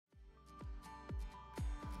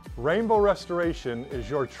Rainbow Restoration is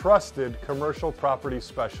your trusted commercial property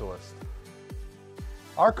specialist.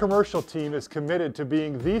 Our commercial team is committed to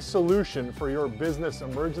being the solution for your business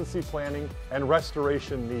emergency planning and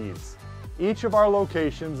restoration needs. Each of our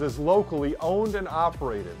locations is locally owned and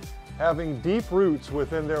operated, having deep roots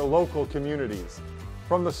within their local communities.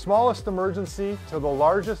 From the smallest emergency to the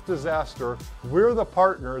largest disaster, we're the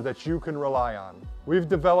partner that you can rely on. We've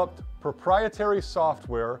developed proprietary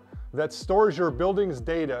software that stores your building's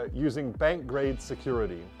data using bank-grade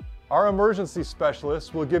security. Our emergency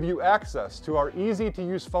specialists will give you access to our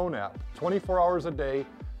easy-to-use phone app 24 hours a day,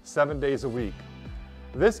 7 days a week.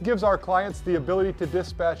 This gives our clients the ability to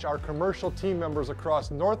dispatch our commercial team members across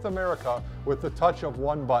North America with the touch of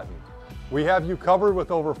one button. We have you covered with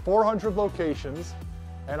over 400 locations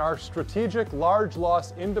and our strategic large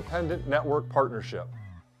loss independent network partnership.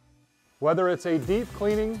 Whether it's a deep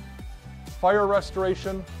cleaning, fire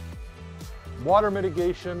restoration, water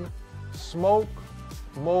mitigation, smoke,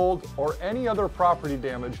 mold, or any other property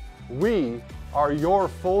damage, we are your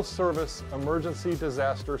full-service emergency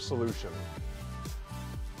disaster solution.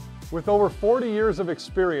 With over 40 years of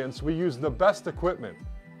experience, we use the best equipment,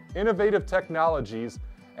 innovative technologies,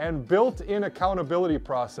 and built-in accountability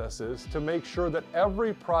processes to make sure that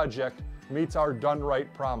every project meets our done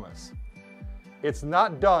right promise. It's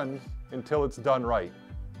not done until it's done right.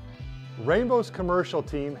 Rainbow's commercial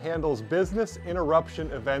team handles business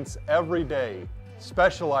interruption events every day,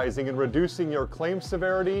 specializing in reducing your claim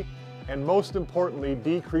severity and, most importantly,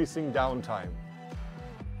 decreasing downtime.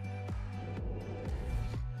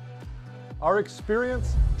 Our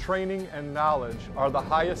experience, training, and knowledge are the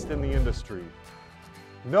highest in the industry.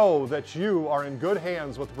 Know that you are in good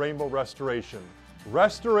hands with Rainbow Restoration.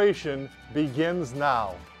 Restoration begins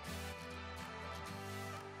now.